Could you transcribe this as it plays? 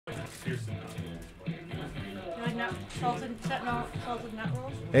Salted nut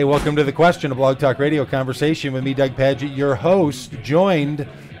rolls? Hey, welcome to The Question, a Blog Talk Radio conversation with me, Doug Pagitt, your host, joined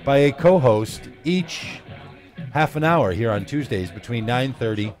by a co-host each half an hour here on Tuesdays between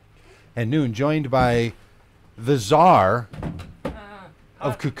 9:30 and noon, joined by the czar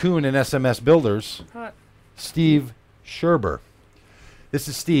of Cocoon and SMS Builders, Steve Schirber. This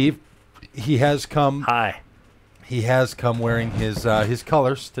is Steve. He has come. Hi. He has come wearing his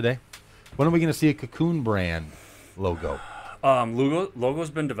colors today. When are we going to see a Cocoon brand logo? Logo's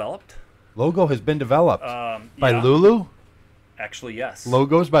been developed. Logo has been developed by yeah. Lulu. Actually, yes.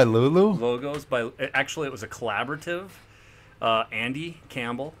 Logos by Lulu. Actually, it was a collaborative. Andy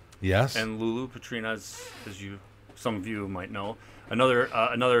Campbell. Yes. And Lulu Petrina, as some of you might know.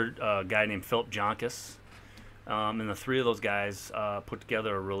 Another guy named Philip Jonkis. And the three of those guys put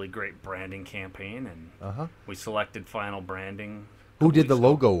together a really great branding campaign, and we selected final branding. Who did the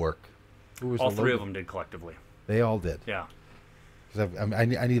logo work? All three of them did collectively. They all did. Yeah. 'Cause I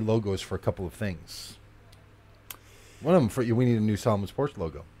need logos for a couple of things. One of them we need a new Solomon Sports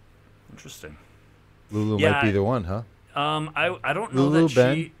logo. Interesting. Lulu might be the one, huh? I don't know Lulu,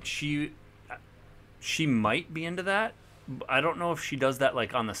 that she might be into that. I don't know if she does that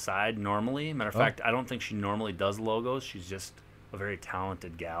like on the side normally. Matter of fact, I don't think she normally does logos. She's just a very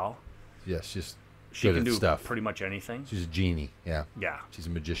talented gal. Yes, she's she good can at do stuff. Pretty much anything. She's a genie. Yeah. Yeah. She's a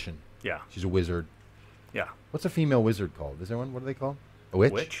magician. Yeah. She's a wizard. Yeah. What's a female wizard called? Is there one? What are they called? A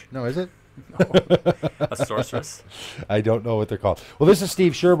witch? Witch? No, is it? A sorceress? I don't know what they're called. Well, this is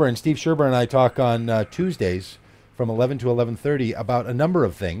Steve Schirber, and Steve Schirber and I talk on Tuesdays from 11 to 11:30 about a number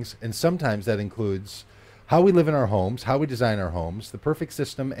of things, and sometimes that includes how we live in our homes, how we design our homes, the perfect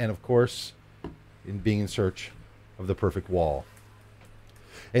system, and of course, in being in search of the perfect wall.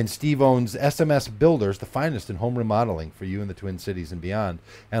 And Steve owns SMS Builders, the finest in home remodeling for you in the Twin Cities and beyond,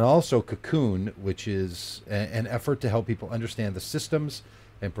 and also Cocoon, which is an effort to help people understand the systems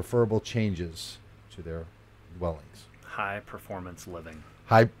and preferable changes to their dwellings. High performance living.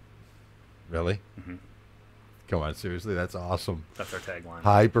 Really? Mm-hmm. Come on, seriously, that's awesome. That's our tagline.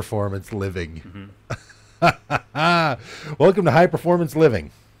 High performance living. Mm-hmm. Welcome to High Performance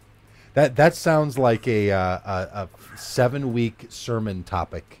Living. That sounds like a 7-week sermon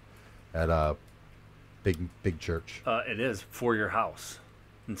topic at a big church. It is for your house.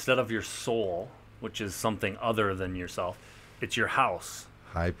 Instead of your soul, which is something other than yourself, it's your house.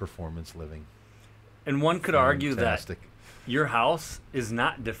 High performance living. And one could argue that Fantastic. your house is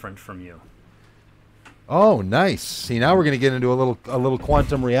not different from you. Oh, nice. See, now we're going to get into a little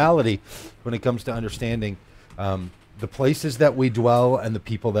quantum reality when it comes to understanding the places that we dwell and the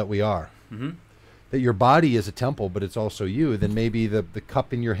people that we are. Mm-hmm. That your body is a temple, but it's also you. Then maybe the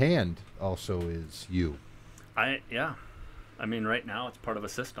cup in your hand also is you. Yeah. I mean, right now it's part of a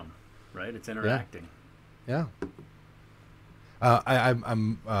system, right? It's interacting. Yeah.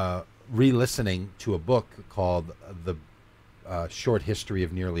 I'm re-listening to a book called The Short History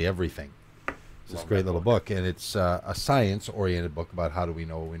of Nearly Everything. It's this great little book, and it's a science-oriented book about how do we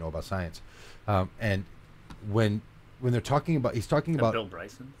know what we know about science. And when they're talking about, he's talking about Bill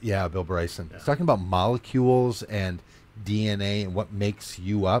Bryson. Yeah, Bill Bryson. Yeah. He's talking about molecules and DNA and what makes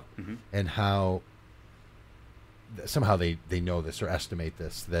you up, and how somehow they know this or estimate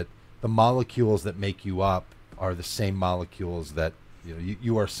this, that the molecules that make you up are the same molecules that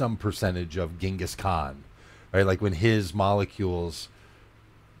you are some percentage of Genghis Khan, right? Like when his molecules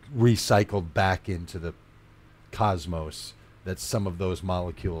recycled back into the cosmos, that some of those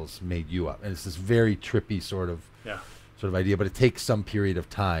molecules made you up, and it's this very trippy sort of idea, but it takes some period of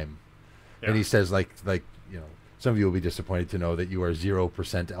time. Yeah. And he says, like some of you will be disappointed to know that you are 0%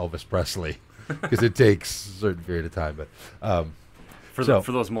 Elvis Presley, because it takes a certain period of time. But for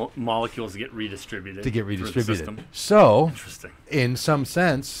those molecules to get redistributed. Through the system. So, interesting. In some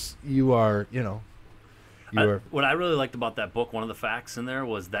sense, you are, what I really liked about that book, one of the facts in there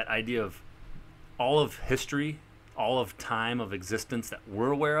was that idea of all of history, all of time of existence that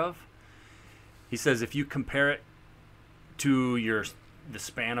we're aware of. He says if you compare it to the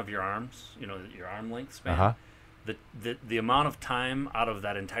span of your arms, your arm length span, the amount of time out of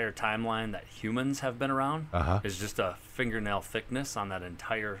that entire timeline that humans have been around is just a fingernail thickness on that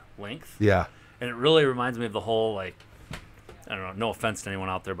entire length. Yeah. And it really reminds me of the whole, I don't know, no offense to anyone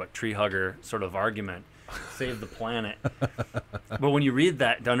out there, but tree hugger sort of argument. Save the planet. But when you read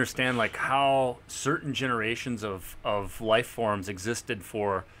that, to understand how certain generations of life forms existed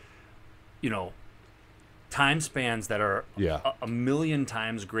for, time spans that are a million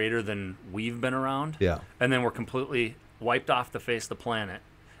times greater than we've been around. Yeah. And then we're completely wiped off the face of the planet,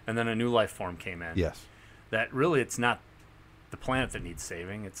 and then a new life form came in. Yes. That really it's not the planet that needs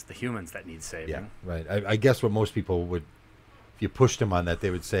saving. It's the humans that need saving. Yeah, right. I guess what most people would, if you pushed them on that, they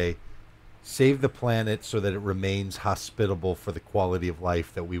would say, save the planet so that it remains hospitable for the quality of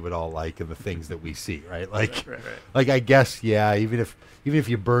life that we would all like and the things that we see, right? Like, Right. like I guess, yeah, even if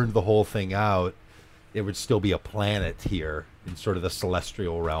you burned the whole thing out, it would still be a planet here in sort of the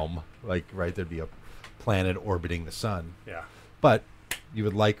celestial realm. Like, right, there'd be a planet orbiting the sun. Yeah. But you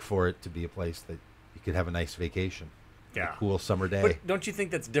would like for it to be a place that you could have a nice vacation. Yeah. A cool summer day. But don't you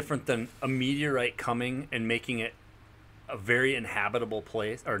think that's different than a meteorite coming and making it a very inhabitable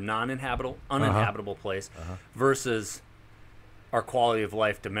place, or uninhabitable place, versus our quality of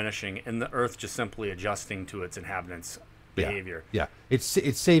life diminishing and the Earth just simply adjusting to its inhabitants' behavior? Yeah. It's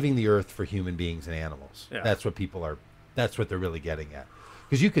saving the Earth for human beings and animals. Yeah. That's what they're really getting at.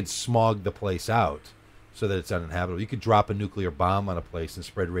 Because you could smog the place out so that it's uninhabitable. You could drop a nuclear bomb on a place and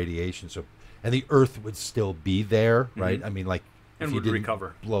spread radiation, and the Earth would still be there, right? I mean, like, And if you would didn't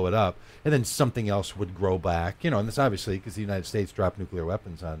recover. blow it up, and then something else would grow back, and this obviously because the United States dropped nuclear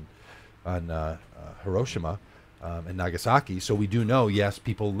weapons on Hiroshima and Nagasaki, so we do know, yes,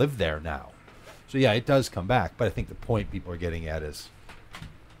 people live there now. So yeah, it does come back, but I think the point people are getting at is,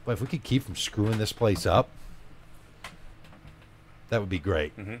 but if we could keep from screwing this place up, that would be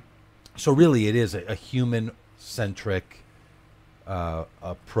great. So really, it is a human-centric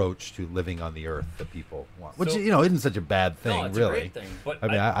approach to living on the Earth that people want, which isn't such a bad thing, No, it's really. a great thing. But I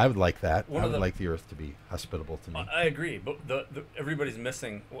mean, I would like that. I would the- like the Earth to be hospitable to me. I agree, but everybody's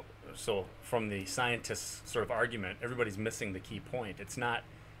missing. So from the scientists' sort of argument, everybody's missing the key point. It's not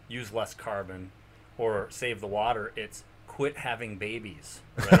use less carbon or save the water. It's quit having babies,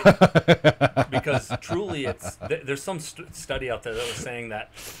 right? Because truly, there's some study out there that was saying that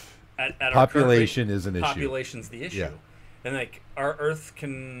at Population our current rate, is an issue. Population's the issue, Yeah. and like planet Earth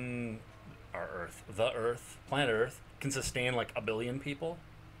can sustain like 1 billion people.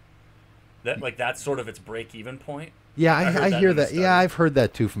 That's sort of its break-even point. Yeah, I hear in the that. study. Yeah, I've heard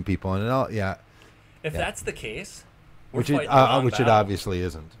that too from people, and If that's the case, we're which it fighting the wrong which it battle. obviously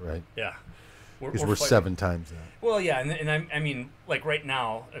isn't, right? Yeah. Because we're fighting- 7 times that. Well, yeah, and I mean, like right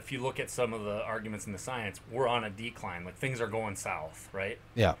now, if you look at some of the arguments in the science, we're on a decline. Like things are going south, right?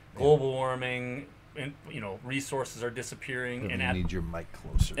 Yeah. Global warming, and resources are disappearing. You And need your mic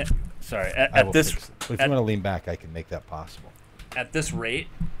closer. sorry, I will at this fix it. But if you want to lean back, I can make that possible. at this rate,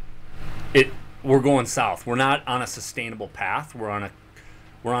 we're going south. We're not on a sustainable path. We're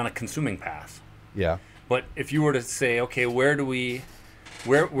on a consuming path. Yeah. But if you were to say, okay, where do we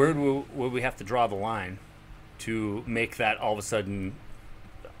have to draw the line to make that all of a sudden,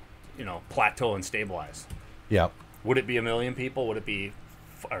 plateau and stabilize? Yeah. Would it be 1 million people? Would it be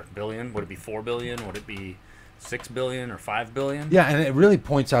a billion? Would it be 4 billion? Would it be 6 billion or 5 billion? Yeah, and it really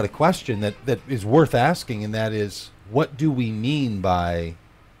points out a question that is worth asking, and that is, what do we mean by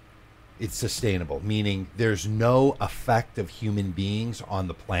it's sustainable? Meaning there's no effect of human beings on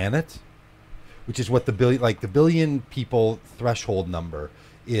the planet, which is what the billion people threshold number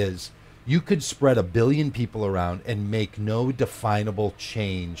is. You could spread 1 billion people around and make no definable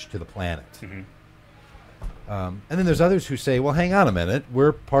change to the planet. And then there's others who say, well, hang on a minute.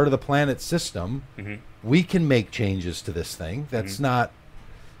 We're part of the planet system. We can make changes to this thing. That's not,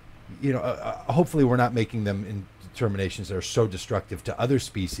 hopefully we're not making them in determinations that are so destructive to other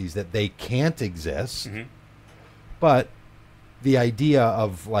species that they can't exist. But the idea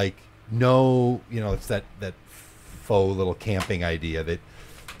of it's that faux little camping idea that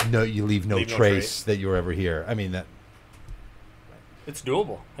you leave no trace that you were ever here. I mean, that It's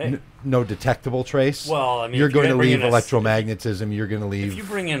doable. Hey. No detectable trace. Well, I mean, you're if you going to bring leave in electromagnetism. You're going to leave if you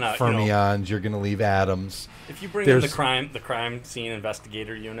bring in fermions. You're going to leave atoms. If you bring in the crime scene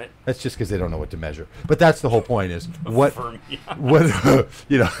investigator unit, that's just because they don't know what to measure. But that's the whole point: is what fermions.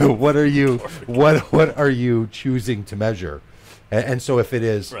 what are you choosing to measure? And so if it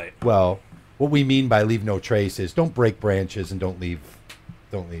is well, what we mean by leave no trace is don't break branches and don't leave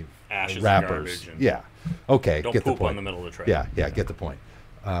ashes, wrappers. And Yeah. Okay. don't Get poop the point. on the middle of the trail. Yeah. Get the point.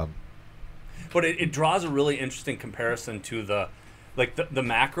 But it draws a really interesting comparison to the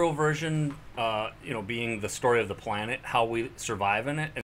macro version, being the story of the planet, how we survive in it,